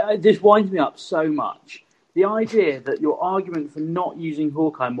 This winds me up so much. The idea that your argument for not using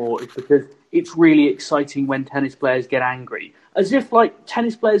Hawkeye more is because it's really exciting when tennis players get angry. As if,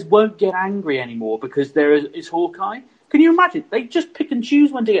 tennis players won't get angry anymore because there is Hawkeye. Can you imagine? They just pick and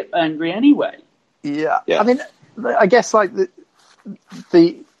choose when to get angry anyway. Yeah. I mean, I guess,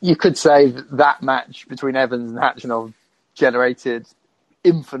 you could say that match between Evans and Khachanov generated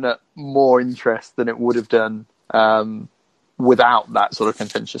infinite more interest than it would have done without that sort of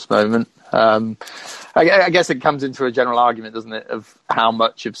contentious moment. I guess it comes into a general argument, doesn't it, of how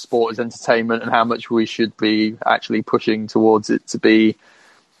much of sport is entertainment and how much we should be actually pushing towards it to be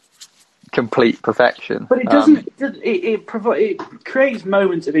complete perfection. But it doesn't. It creates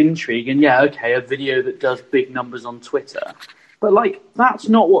moments of intrigue, and a video that does big numbers on Twitter. But that's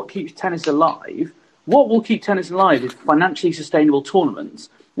not what keeps tennis alive. What will keep tennis alive is financially sustainable tournaments.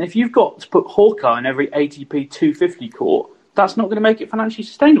 And if you've got to put Hawkeye in every ATP 250 court, that's not going to make it financially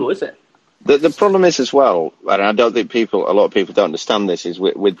sustainable, is it? The problem is as well, and I don't think a lot of people don't understand this, is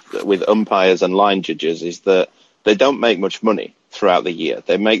with umpires and line judges, is that they don't make much money throughout the year.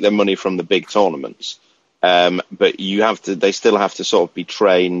 They make their money from the big tournaments. But they still have to sort of be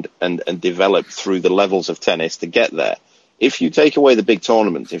trained and developed through the levels of tennis to get there. If you take away the big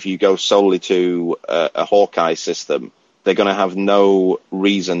tournaments, if you go solely to a Hawkeye system, they're going to have no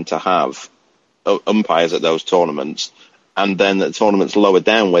reason to have umpires at those tournaments. And then the tournaments lower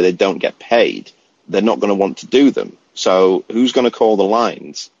down where they don't get paid, they're not going to want to do them. So who's going to call the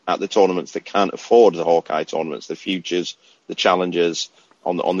lines at the tournaments that can't afford the Hawkeye tournaments, the Futures, the Challengers,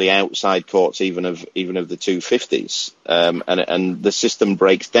 on the outside courts, even of the 250s, and the system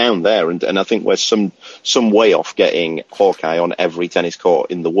breaks down there, and I think we're some way off getting Hawkeye on every tennis court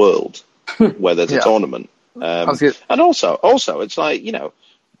in the world where there's a tournament. And also it's like,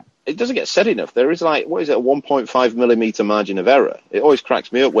 it doesn't get said enough. There is like, what is it, a 1.5 millimeter margin of error. It always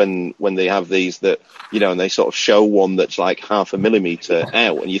cracks me up when they have these that, and they sort of show one that's like half a millimeter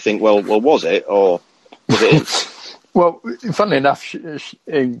out, and you think, well, was it, or was it in? Well, funnily enough,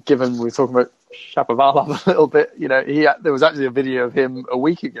 given we're talking about Shapovalov a little bit, there was actually a video of him a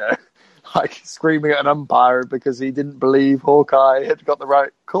week ago, like screaming at an umpire because he didn't believe Hawkeye had got the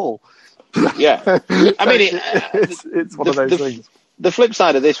right call. Yeah, I mean, it's one of those things. The flip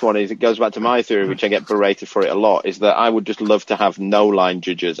side of this one is, it goes back to my theory, which I get berated for it a lot, is that I would just love to have no line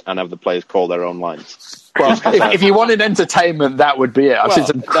judges and have the players call their own lines. Well, if you wanted entertainment, that would be it. I've seen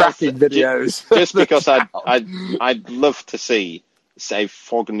some cracking videos. Just because I'd love to see, say,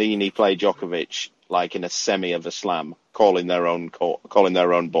 Fognini play Djokovic like in a semi of a slam, calling their own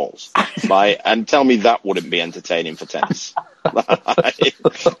balls, and tell me that wouldn't be entertaining for tennis. I'd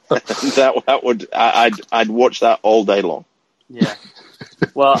watch that all day long. Yeah.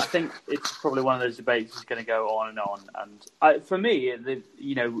 Well, I think it's probably one of those debates that's going to go on and on. And for me,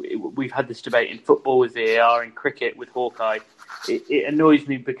 we've had this debate in football with VAR, in cricket with Hawkeye. It annoys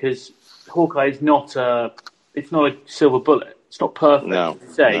me because Hawkeye is not a silver bullet. It's not perfect, as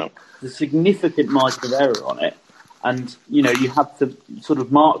you say. No. There's a significant margin of error on it. And, you have to sort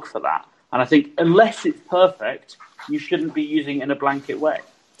of mark for that. And I think unless it's perfect, you shouldn't be using it in a blanket way.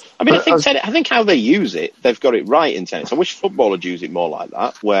 I mean, I think how they use it, they've got it right in tennis. I wish football would use it more like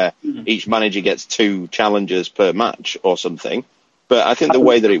that, where each manager gets 2 challengers per match or something. But I think the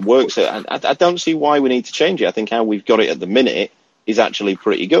way that it works, I don't see why we need to change it. I think how we've got it at the minute is actually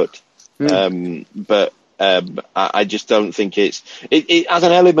pretty good. But I just don't think it has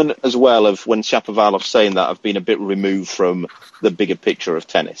an element as well of, when Shapovalov's saying that, I've been a bit removed from the bigger picture of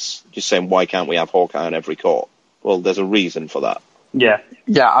tennis. Just saying, why can't we have Hawkeye on every court? Well, there's a reason for that. Yeah,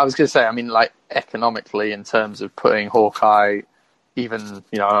 I was going to say, I mean, like, economically, in terms of putting Hawkeye, even,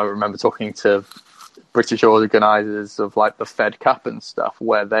 I remember talking to British organisers of, like, the Fed Cup and stuff,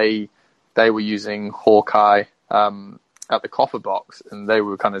 where they were using Hawkeye at the coffer box, and they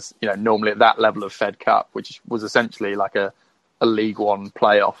were kind of, normally at that level of Fed Cup, which was essentially like a League One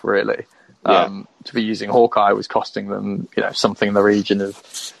playoff, really. To be using Hawkeye was costing them, something in the region of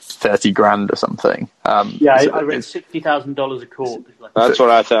 30 grand or something. I read $60,000 a court. That's what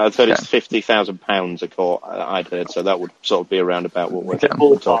I thought. I thought it's £50,000 a court. I'd heard, so that would sort of be around about what we're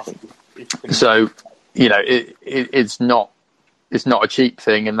talking. So, it's not a cheap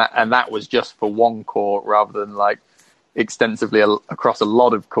thing, and that was just for one court rather than like extensively across a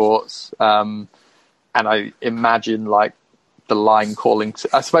lot of courts. And I imagine like the line calling.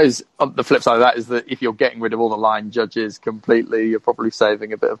 I suppose on the flip side of that is that if you're getting rid of all the line judges completely, you're probably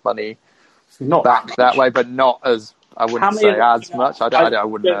saving a bit of money. Not that way, but not as, I wouldn't say as much. I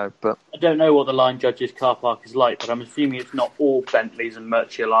wouldn't know. But I don't know what the line judges' car park is like, but I'm assuming it's not all Bentleys and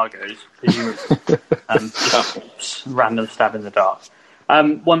Murcielagos. Just random stab in the dark.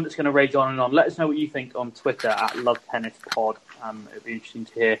 One that's going to rage on and on. Let us know what you think on Twitter at LoveTennisPod. It'd be interesting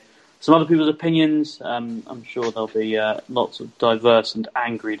to hear some other people's opinions. I'm sure there'll be lots of diverse and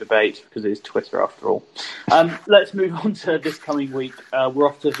angry debate because it is Twitter after all. Let's move on to this coming week. We're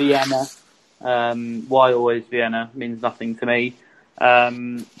off to Vienna. Why always Vienna means nothing to me.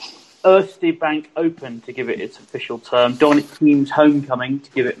 Erste Bank Open, to give it its official term. Dominic Thiem's Homecoming,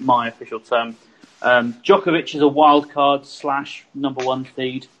 to give it my official term. Djokovic is a wild card / number 1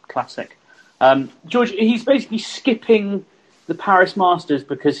 seed. Classic. George, he's basically skipping the Paris Masters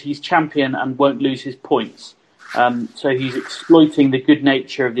because he's champion and won't lose his points. So he's exploiting the good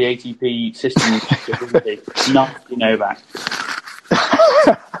nature of the ATP system. Nasty Novak.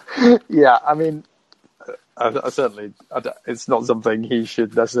 Yeah, I mean, I certainly, it's not something he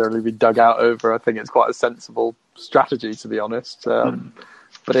should necessarily be dug out over. I think it's quite a sensible strategy, to be honest.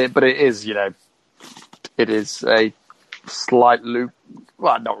 But it is, it is a slight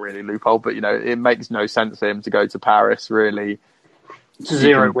not really loophole, but it makes no sense for him to go to Paris. Really,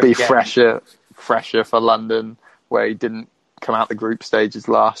 be fresher for London, where he didn't come out the group stages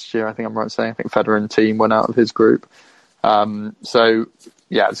last year. I think I'm right in saying. I think Federer and team went out of his group. So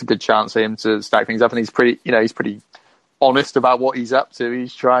yeah, it's a good chance for him to stack things up, and he's pretty honest about what he's up to.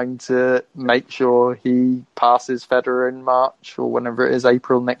 He's trying to make sure he passes Federer in March or whenever it is,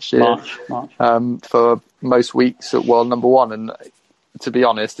 April next year, March. For most weeks at world number one. And to be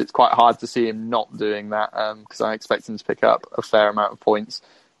honest, it's quite hard to see him not doing that, because I expect him to pick up a fair amount of points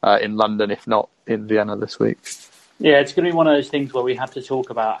in London, if not in Vienna this week. Yeah, it's going to be one of those things where we have to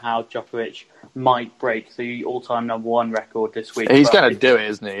talk about how Djokovic might break the all-time number one record this week. He's going to do it,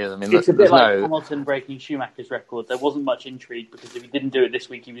 isn't he? I mean, it's a bit like Hamilton breaking Schumacher's record. There wasn't much intrigue because if he didn't do it this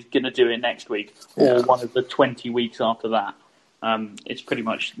week, he was going to do it next week or one of the 20 weeks after that. It's pretty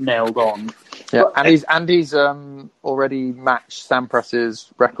much nailed on. Yeah, and he's already matched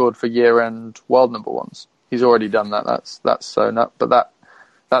Sampras's record for year-end world number ones. He's already done that. That's sewn up, but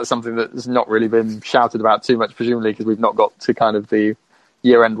that's something that has not really been shouted about too much, presumably because we've not got to kind of the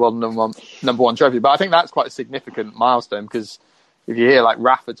year-end world number one trophy. But I think that's quite a significant milestone, because if you hear like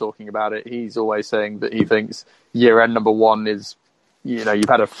Rafa talking about it, he's always saying that he thinks year-end number one is, you've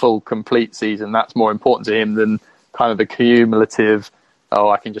had a full, complete season. That's more important to him than kind of the cumulative,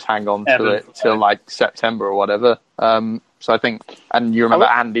 I can just hang on to it till like September or whatever. So I think, and you remember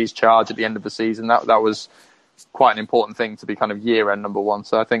Andy's charge at the end of the season, that was quite an important thing to be kind of year-end number one.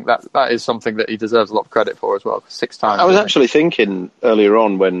 So I think that is something that he deserves a lot of credit for as well. 6 times. I was actually thinking earlier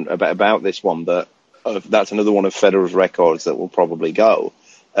on about this one that that's another one of Federer's records that will probably go.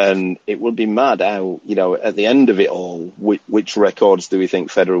 And it would be mad how, at the end of it all, which records do we think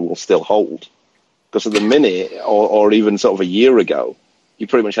Federer will still hold? Because at the minute, or even sort of a year ago, you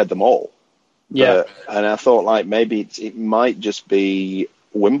pretty much had them all. Yeah. And I thought like maybe it might just be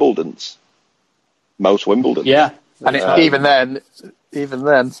Wimbledon's. Most Wimbledon. Yeah. And even then, it's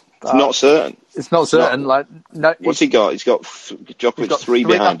not certain. It's not certain. What's he got? He's got Djokovic 3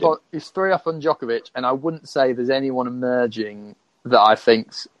 behind him. He's 3 up on Djokovic, and I wouldn't say there's anyone emerging that I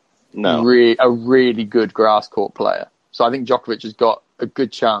think's a really good grass court player. So I think Djokovic has got a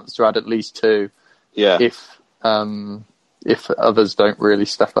good chance to add at least 2. Yeah. If others don't really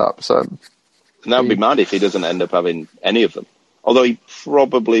step up. So and that would be mad if he doesn't end up having any of them. Although he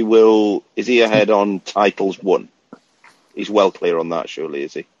probably will. Is he ahead on titles won? He's well clear on that, surely,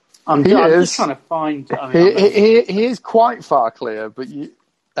 is he? I'm just trying to find. He is quite far clear,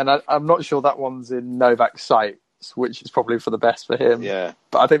 I'm not sure that one's in Novak's sights, which is probably for the best for him. Yeah.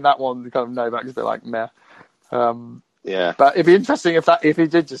 But I think that one, kind of Novak's a bit like meh. Yeah. But it'd be interesting if he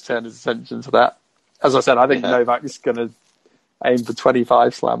did just turn his attention to that. As I said, I think Novak is going to aim for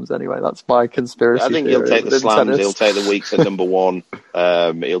 25 slams anyway. That's my conspiracy I think theory. He'll take the slams. He'll take the weeks at number one.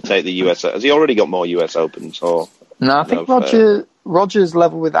 He'll take the US. Has he already got more US Opens? Or no, I think Roger's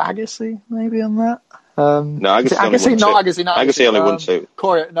level with Agassi maybe on that. No, Agassi not Agassi. Agassi only won 2.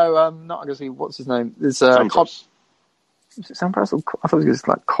 Not Agassi. What's his name? It's Sampras. Is it Sampras? I thought it was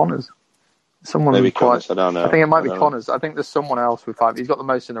like Connors. Someone maybe Connors. I don't know. I think it might be Connors. I think there's someone else with 5. He's got the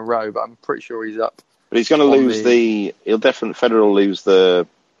most in a row, but I'm pretty sure he's up. But he's going to lose Federer will lose the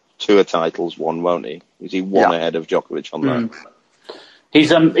tour titles one, won't he? Is he one ahead of Djokovic on that?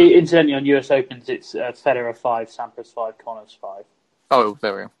 He's incidentally on US Opens. It's Federer 5, Sampras 5, Connors 5. Oh,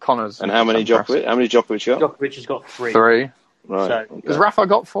 there we go. Connors. And how many Djokovic? How many Djokovic got? Djokovic has got 3. 3. Right. So, okay. Has Rafa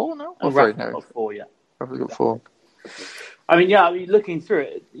got 4 now? Rafa got 4. Yeah. Rafa's got 4. Looking through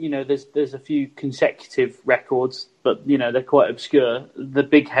it, there's a few consecutive records, but they're quite obscure. The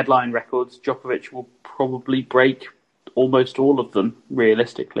big headline records, Djokovic will probably break almost all of them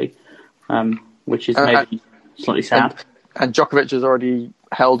realistically, which is maybe slightly sad. And Djokovic has already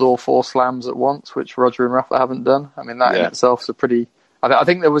held all 4 slams at once, which Roger and Rafa haven't done. I mean, that in itself is a pretty. I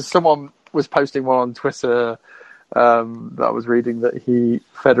think there was someone was posting one on Twitter that I was reading that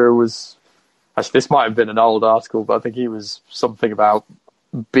Federer was. Actually, this might have been an old article, but I think he was something about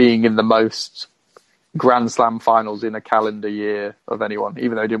being in the most Grand Slam finals in a calendar year of anyone,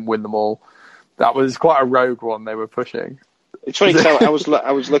 even though he didn't win them all. That was quite a rogue one they were pushing. It's funny to tell.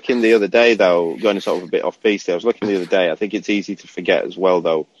 I was looking the other day, though, going sort of a bit off piece there. I was looking the other day. I think it's easy to forget as well,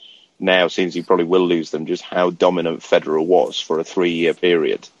 though, now, since he probably will lose them, just how dominant Federer was for a 3-year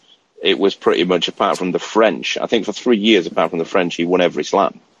period. It was pretty much, apart from the French, I think for 3 years, apart from the French, he won every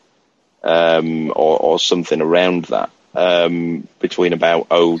slam. Or something around that, between about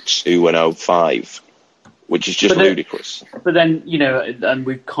 02 and 05, which is just ludicrous. But then, and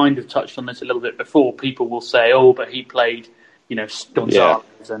we've kind of touched on this a little bit before, people will say, but he played,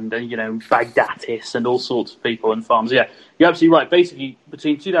 Gonzalez and, Bagdatis and all sorts of people and farms. Yeah, you're absolutely right. Basically,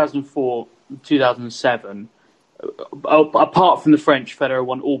 between 2004 and 2007, apart from the French, Federer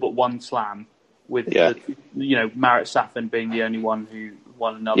won all but 1 slam, with Marat Safin being the only one who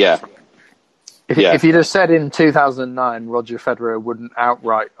won another. Yeah. If you'd have said in 2009 Roger Federer wouldn't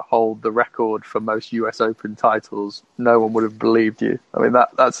outright hold the record for most US Open titles, no one would have believed you. I mean,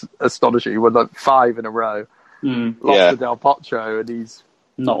 that's astonishing. He won like 5 in a row, lost to Del Potro, and he's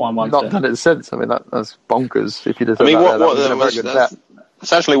not done it since. I mean, that's bonkers. If you'd have said that,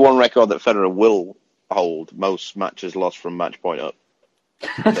 it's actually one record that Federer will hold: most matches lost from match point up.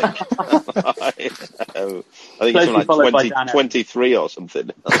 I think it's like 23 or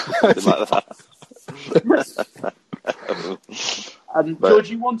something like that. George,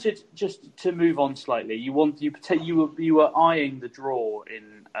 you wanted, just to move on slightly, you were eyeing the draw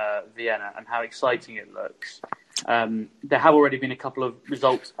in Vienna and how exciting it looks. There have already been a couple of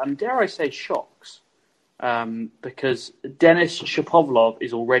results, and dare I say shocks, because Denis Shapovalov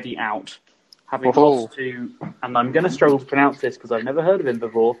is already out, having lost to, and I'm going to struggle to pronounce this because I've never heard of him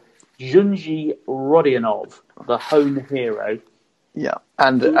before, Junji Rodionov, the home hero. Yeah,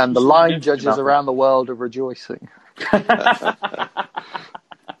 and the line judges around the world are rejoicing.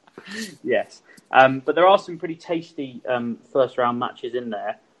 Yes, but there are some pretty tasty first round matches in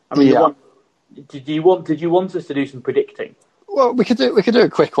there. I mean, did you want us to do some predicting? Well, we could do a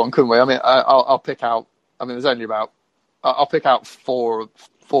quick one, couldn't we? I mean, I'll pick out. I mean, there's only about. I'll pick out four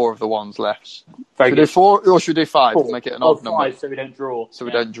of the ones left. Should we do 4 or should we do 5 to make it an odd number? 5, so we don't draw.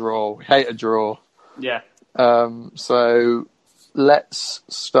 We don't draw. We hate a draw. Yeah. So let's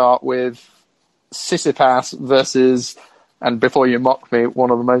start with Tsitsipas versus, and before you mock me, one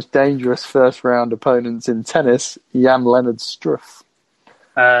of the most dangerous first round opponents in tennis, Jan-Lennard Struff.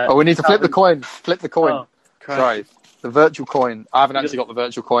 We need to flip the coin. Flip the coin. Oh, sorry, the virtual coin. I haven't actually got the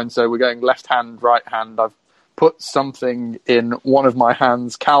virtual coin, so we're going left hand, right hand. I've put something in one of my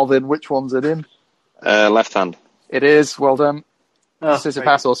hands. Calvin, which one's it in? Left hand. It is. Well done.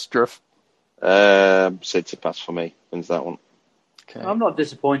 Tsitsipas or Struff? Tsitsipas for me. Wins that one. Okay. I'm not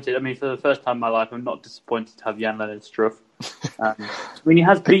disappointed. I mean, for the first time in my life, I'm not disappointed to have Jan-Lennard Struff. I mean, he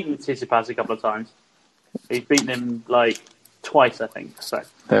has beaten Tsitsipas a couple of times. He's beaten him like twice, I think. So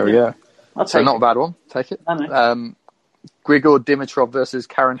there we go. So not a bad one. Take it. Grigor Dimitrov versus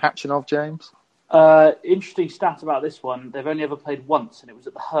Karen Khachanov, James. Interesting stat about this one. They've only ever played once, and it was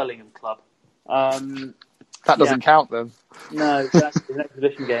at the Hurlingham Club. That doesn't count, then. No, that's an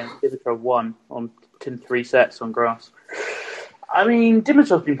exhibition game. Dimitrov won in 3 sets on grass. I mean,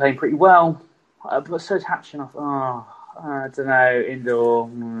 Dimitrov's been playing pretty well, but so's Khachanov. I don't know, indoor.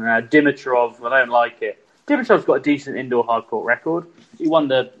 Dimitrov, I don't like it. Dimitrov's got a decent indoor hardcourt record. He won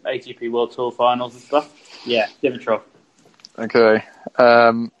the ATP World Tour finals and stuff. Yeah, Dimitrov. Okay.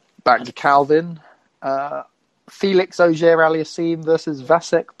 Back to Calvin. Felix Auger-Aliassime versus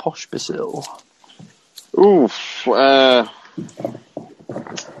Vasek Pospisil.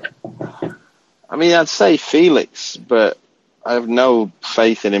 I mean, I'd say Felix, but I have no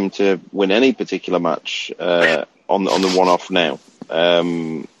faith in him to win any particular match on the one-off now.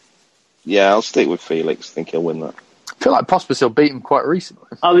 I'll stick with Felix. I think he'll win that. I feel like Pospisil beat him quite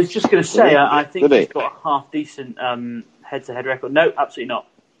recently. I was just going to say, I think he's got a half-decent head-to-head record. No, absolutely not.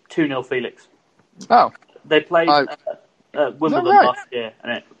 2-0 Felix. Oh. They played Wimbledon last year,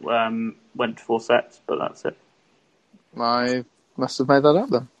 and it went to 4 sets, but that's it. I must have made that up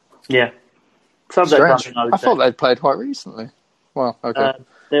then. Yeah. Strange. I thought they'd played quite recently. Well, okay.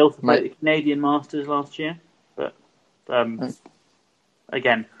 They also played the Canadian Masters last year, but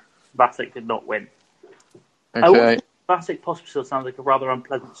again, Vasek did not win. Okay. Vasek Pospisil sounds like a rather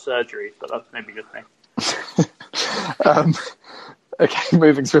unpleasant surgery, but that's maybe just me. Okay,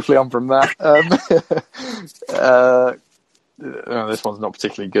 moving swiftly on from that. This one's not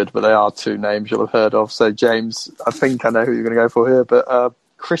particularly good, but they are 2 names you'll have heard of. So, James, I think I know who you're going to go for here, but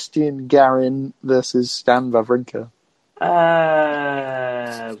Christian Garin versus Stan Wawrinka.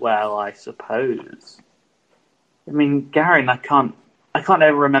 Well, I suppose. I mean, Garin, I can't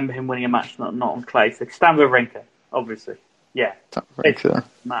ever remember him winning a match not on clay. So Stan Wawrinka, obviously. Yeah.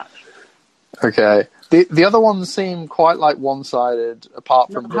 Match. Okay. The other ones seem quite like one-sided,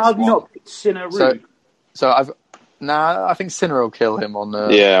 apart from this one. How have you not picked Sinner Rublev? I think Sinner will kill him on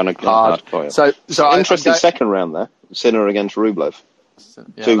on a hard court. So interesting second round there. Sinner against Rublev.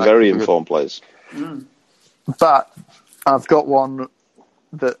 Yeah, 2 very informed players. But I've got one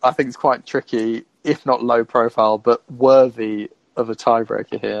that I think is quite tricky, if not low profile, but worthy of a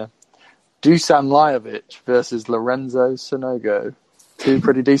tiebreaker here. Dusan Lajovic versus Lorenzo Sonego. 2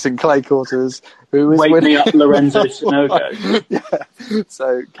 pretty decent clay quarters. Who is winning? Me up, Lorenzo Sonego. Yeah.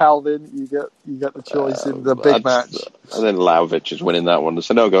 So Calvin, you get the choice in the big match. And then Lajovic is winning that one.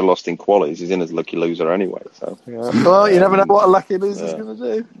 Sonego lost in qualies. He's in as lucky loser anyway. So. Yeah. Well, you never know what a lucky loser's going to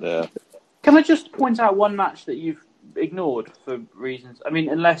do. Yeah. Can I just point out one match that you've ignored for reasons? I mean,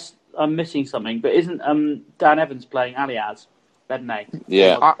 unless I'm missing something, but isn't Dan Evans playing Aliaz? Bednay?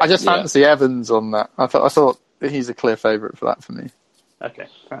 Yeah. I just fancy Evans on that. I thought he's a clear favourite for that for me. Okay,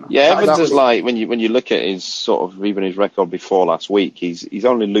 fair enough. Yeah, Evans is like, when you look at his sort of, even his record before last week, he's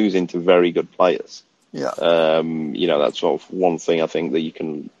only losing to very good players. Yeah. That's sort of one thing I think that you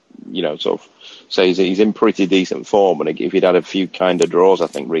can, sort of say he's in pretty decent form. And if he'd had a few kind of draws, I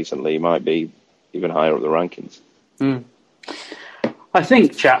think recently, he might be even higher up the rankings. I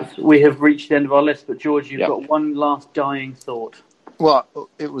think, chaps, we have reached the end of our list. But George, you've got one last dying thought. Well,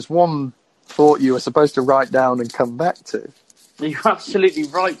 it was one thought you were supposed to write down and come back to. You're absolutely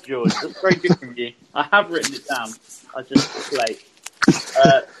right, George. That's very good from you. I have written it down. I just late.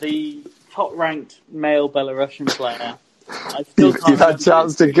 The top-ranked male Belarusian player. I still can't. You've had a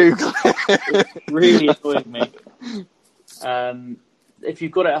chance to Google it. It's really annoying me. If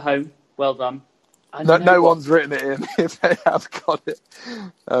you've got it at home, well done. No one's written it in if they have got it.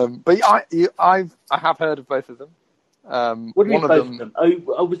 But I have heard of both of them. What do you mean both of them?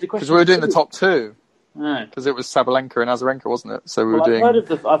 Oh, was the question? Because we were doing the top two. No. Because it was Sabalenka and Azarenka, wasn't it? So we were doing.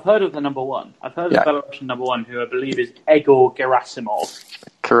 I've heard of the number one. I've heard of the Belarusian number one, who I believe is Egor Gerasimov.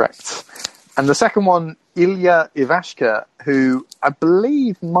 Correct. And the second one, Ilya Ivashka, who I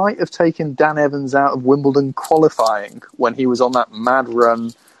believe might have taken Dan Evans out of Wimbledon qualifying when he was on that mad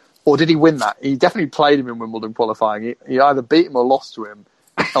run. Or did he win that? He definitely played him in Wimbledon qualifying. He either beat him or lost to him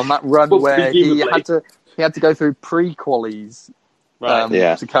on that run where he had to go through pre-qualies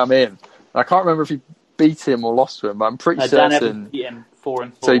to come in. I can't remember if he beat him or lost to him, but I'm pretty certain. Dan Evans beat him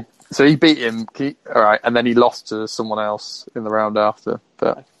 4-4. So he beat him, all right, and then he lost to someone else in the round after.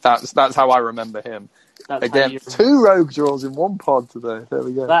 But that's how I remember him. Again, 2 rogue draws in one pod today. There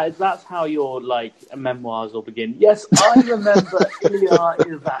we go. That's how your memoirs will begin. Yes, I remember Ilya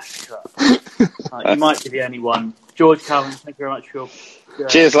Ivashka. You might be the only one. George Calvin, thank you very much for your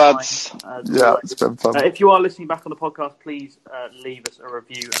cheers, lads. It's been fun. If you are listening back on the podcast, please leave us a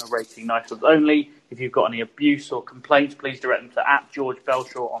review and a rating. Nice ones only. If you've got any abuse or complaints, please direct them to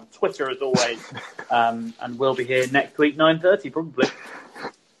 @GeorgeBelshaw on Twitter, as always. And we'll be here next week, 9:30, probably.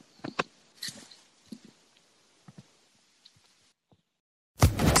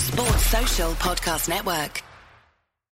 Sports Social Podcast Network.